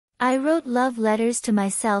I wrote love letters to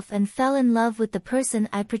myself and fell in love with the person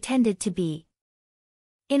I pretended to be.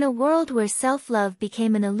 In a world where self-love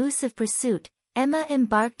became an elusive pursuit, Emma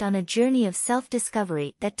embarked on a journey of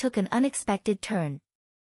self-discovery that took an unexpected turn.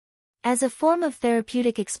 As a form of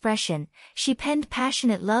therapeutic expression, she penned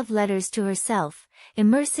passionate love letters to herself,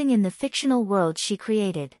 immersing in the fictional world she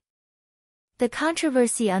created. The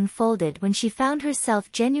controversy unfolded when she found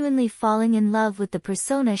herself genuinely falling in love with the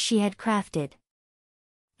persona she had crafted.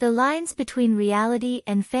 The lines between reality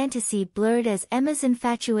and fantasy blurred as Emma's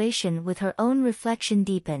infatuation with her own reflection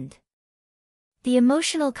deepened. The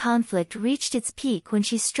emotional conflict reached its peak when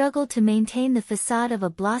she struggled to maintain the facade of a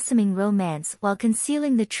blossoming romance while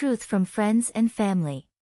concealing the truth from friends and family.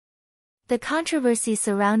 The controversy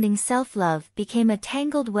surrounding self-love became a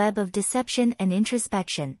tangled web of deception and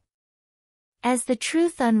introspection. As the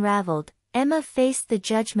truth unraveled, Emma faced the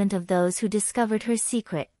judgment of those who discovered her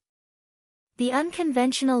secret. The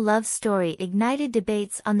unconventional love story ignited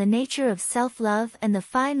debates on the nature of self-love and the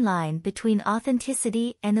fine line between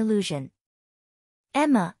authenticity and illusion.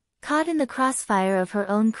 Emma, caught in the crossfire of her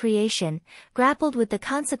own creation, grappled with the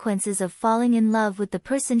consequences of falling in love with the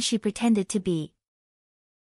person she pretended to be.